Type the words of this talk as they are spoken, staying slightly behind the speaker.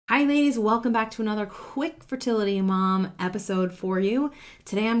Hi ladies, welcome back to another quick fertility mom episode for you.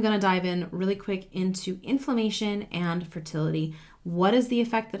 Today I'm going to dive in really quick into inflammation and fertility. What is the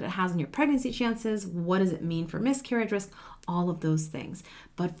effect that it has on your pregnancy chances? What does it mean for miscarriage risk? All of those things.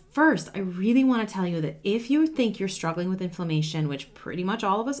 But first, I really want to tell you that if you think you're struggling with inflammation, which pretty much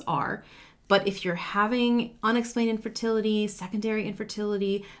all of us are, but if you're having unexplained infertility, secondary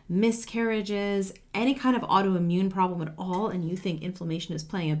infertility, miscarriages, any kind of autoimmune problem at all, and you think inflammation is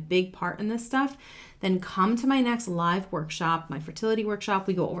playing a big part in this stuff, then come to my next live workshop, my fertility workshop.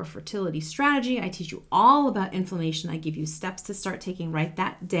 We go over fertility strategy. I teach you all about inflammation. I give you steps to start taking right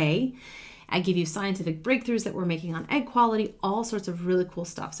that day. I give you scientific breakthroughs that we're making on egg quality, all sorts of really cool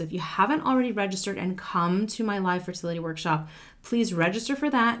stuff. So if you haven't already registered and come to my live fertility workshop, please register for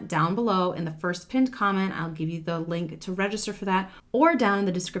that down below in the first pinned comment. I'll give you the link to register for that, or down in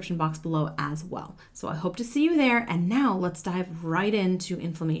the description box below as well. So I hope to see you there. And now let's dive right into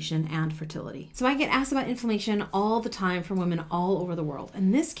inflammation and fertility. So I get asked about inflammation all the time from women all over the world,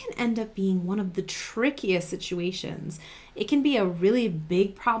 and this can end up being one of the trickiest situations. It can be a really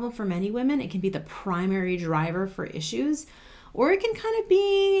big problem for many women. It can be the primary driver for issues, or it can kind of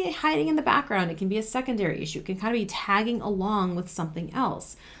be hiding in the background. It can be a secondary issue. It can kind of be tagging along with something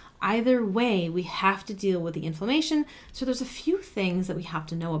else. Either way, we have to deal with the inflammation. So there's a few things that we have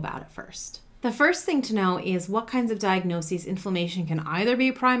to know about it first. The first thing to know is what kinds of diagnoses inflammation can either be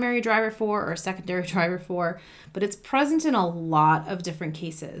a primary driver for or a secondary driver for, but it's present in a lot of different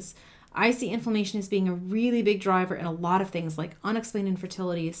cases. I see inflammation as being a really big driver in a lot of things like unexplained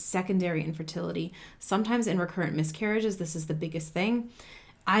infertility, secondary infertility, sometimes in recurrent miscarriages. This is the biggest thing.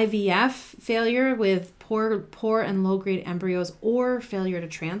 IVF failure with poor and low-grade embryos, or failure to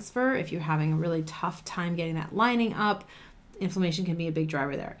transfer. If you're having a really tough time getting that lining up, inflammation can be a big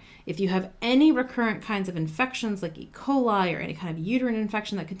driver there. If you have any recurrent kinds of infections like E. coli or any kind of uterine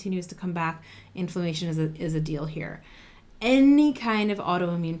infection that continues to come back, inflammation is a deal here. Any kind of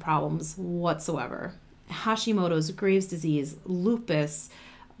autoimmune problems whatsoever, Hashimoto's, Graves' disease, lupus,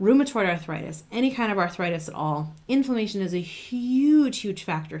 rheumatoid arthritis, any kind of arthritis at all, inflammation is a huge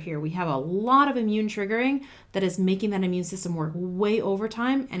factor here. We have a lot of immune triggering that is making that immune system work way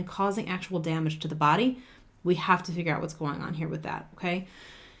overtime and causing actual damage to the body. We have to figure out what's going on here with that, okay?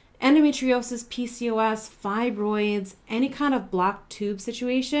 Endometriosis, PCOS, fibroids, any kind of blocked tube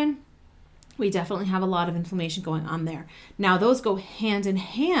situation, we definitely have a lot of inflammation going on there. Now, those go hand in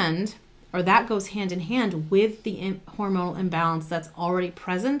hand, or that goes hand in hand with the hormonal imbalance that's already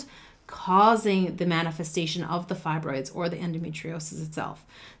present, causing the manifestation of the fibroids or the endometriosis itself.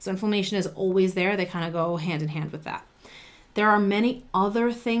 So inflammation is always there. They kind of go hand in hand with that. There are many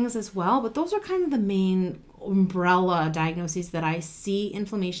other things as well, but those are kind of the main umbrella diagnoses that I see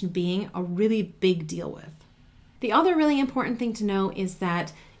inflammation being a really big deal with. The other really important thing to know is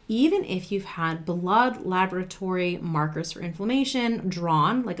that even if you've had blood laboratory markers for inflammation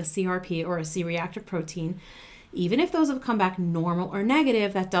drawn, like a CRP or a C-reactive protein, even if those have come back normal or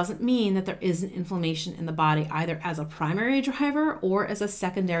negative, that doesn't mean that there isn't inflammation in the body, either as a primary driver or as a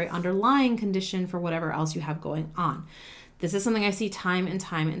secondary underlying condition for whatever else you have going on. This is something I see time and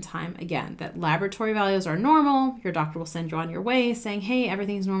time again, that laboratory values are normal. Your doctor will send you on your way saying, hey,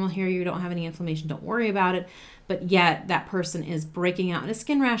 everything's normal here. You don't have any inflammation. Don't worry about it. But yet that person is breaking out in a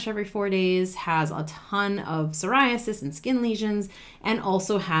skin rash every 4 days, has a ton of psoriasis and skin lesions, and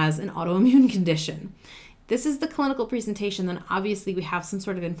also has an autoimmune condition. This is the clinical presentation. Then obviously we have some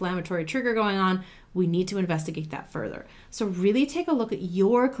sort of inflammatory trigger going on. We need to investigate that further. So really take a look at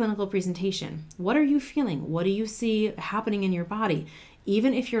your clinical presentation. What are you feeling? What do you see happening in your body?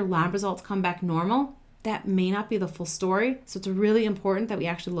 Even if your lab results come back normal, that may not be the full story. So it's really important that we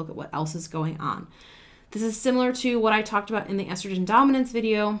actually look at what else is going on. This is similar to what I talked about in the estrogen dominance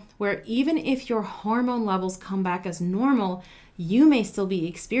video, where even if your hormone levels come back as normal, you may still be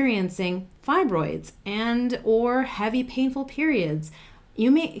experiencing fibroids and or heavy painful periods.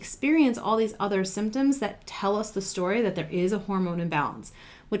 You may experience all these other symptoms that tell us the story that there is a hormone imbalance,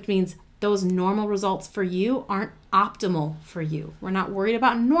 which means those normal results for you aren't optimal for you. We're not worried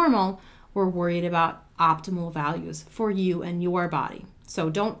about normal, we're worried about optimal values for you and your body. So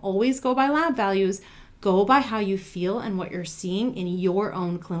don't always go by lab values, go by how you feel and what you're seeing in your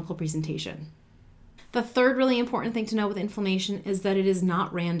own clinical presentation. The third really important thing to know with inflammation is that it is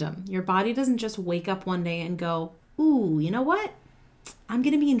not random. Your body doesn't just wake up one day and go, ooh, you know what? I'm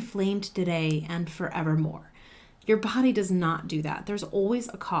going to be inflamed today and forevermore. Your body does not do that. There's always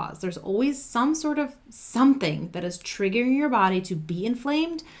a cause. There's always some sort of something that is triggering your body to be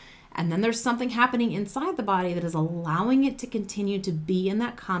inflamed. And then there's something happening inside the body that is allowing it to continue to be in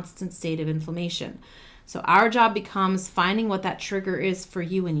that constant state of inflammation. So our job becomes finding what that trigger is for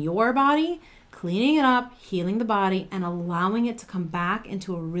you in your body, cleaning it up, healing the body, and allowing it to come back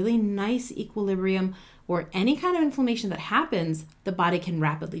into a really nice equilibrium where any kind of inflammation that happens, the body can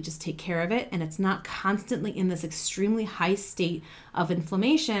rapidly just take care of it, and it's not constantly in this extremely high state of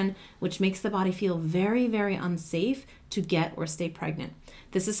inflammation, which makes the body feel very, very unsafe to get or stay pregnant.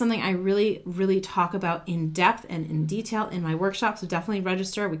 This is something I really, really talk about in depth and in detail in my workshop, so definitely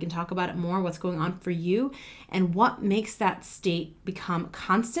register. We can talk about it more, what's going on for you, and what makes that state become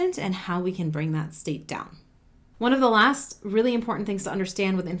constant and how we can bring that state down. One of the last really important things to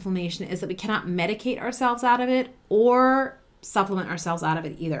understand with inflammation is that we cannot medicate ourselves out of it or supplement ourselves out of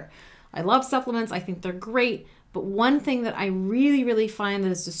it either. I love supplements. I think they're great. But one thing that I really, really find that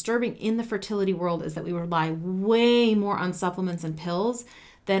is disturbing in the fertility world is that we rely way more on supplements and pills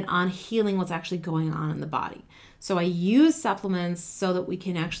than on healing what's actually going on in the body. So I use supplements so that we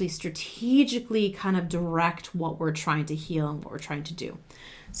can actually strategically kind of direct what we're trying to heal and what we're trying to do.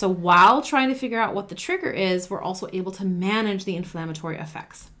 So while trying to figure out what the trigger is, we're also able to manage the inflammatory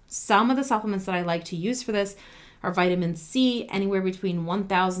effects. Some of the supplements that I like to use for this are vitamin C, anywhere between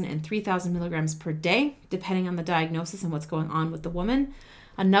 1,000 and 3,000 milligrams per day, depending on the diagnosis and what's going on with the woman.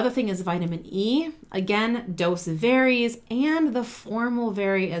 Another thing is vitamin E. Again, dose varies and the form will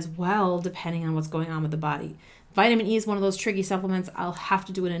vary as well, depending on what's going on with the body. Vitamin E is one of those tricky supplements. I'll have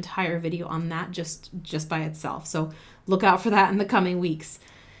to do an entire video on that just by itself. So look out for that in the coming weeks.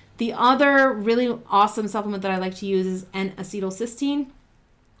 The other really awesome supplement that I like to use is N-acetylcysteine,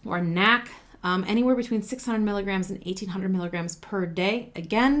 or NAC, anywhere between 600 milligrams and 1,800 milligrams per day.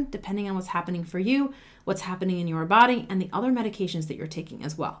 Again, depending on what's happening for you, what's happening in your body, and the other medications that you're taking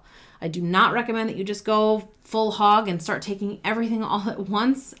as well. I do not recommend that you just go full hog and start taking everything all at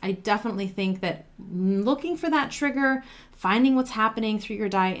once. I definitely think that looking for that trigger, finding what's happening through your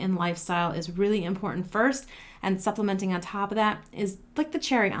diet and lifestyle is really important first, and supplementing on top of that is like the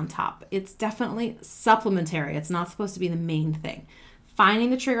cherry on top. It's definitely supplementary. It's not supposed to be the main thing. Finding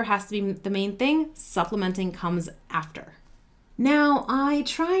the trigger has to be the main thing. Supplementing comes after. Now, I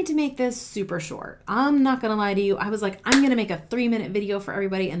tried to make this super short. I'm not gonna lie to you. I was like, I'm gonna make a 3-minute video for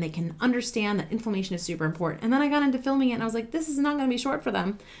everybody and they can understand that inflammation is super important. And then I got into filming it and I was like, this is not gonna be short for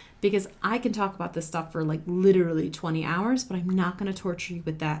them because I can talk about this stuff for like literally 20 hours, but I'm not gonna torture you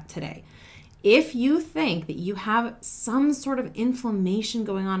with that today. If you think that you have some sort of inflammation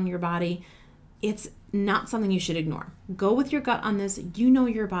going on in your body, it's not something you should ignore. Go with your gut on this. You know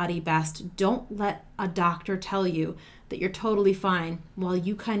your body best. Don't let a doctor tell you that you're totally fine while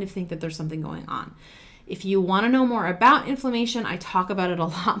you kind of think that there's something going on. If you want to know more about inflammation, I talk about it a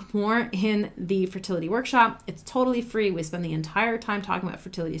lot more in the fertility workshop. It's totally free. We spend the entire time talking about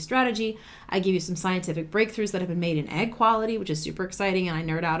fertility strategy. I give you some scientific breakthroughs that have been made in egg quality, which is super exciting and I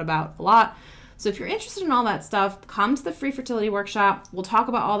nerd out about a lot. So if you're interested in all that stuff, come to the free fertility workshop. We'll talk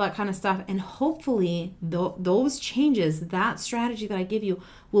about all that kind of stuff. And hopefully those changes, that strategy that I give you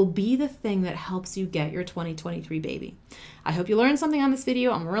will be the thing that helps you get your 2023 baby. I hope you learned something on this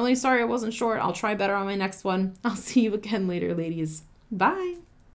video. I'm really sorry it wasn't short. I'll try better on my next one. I'll see you again later, ladies. Bye.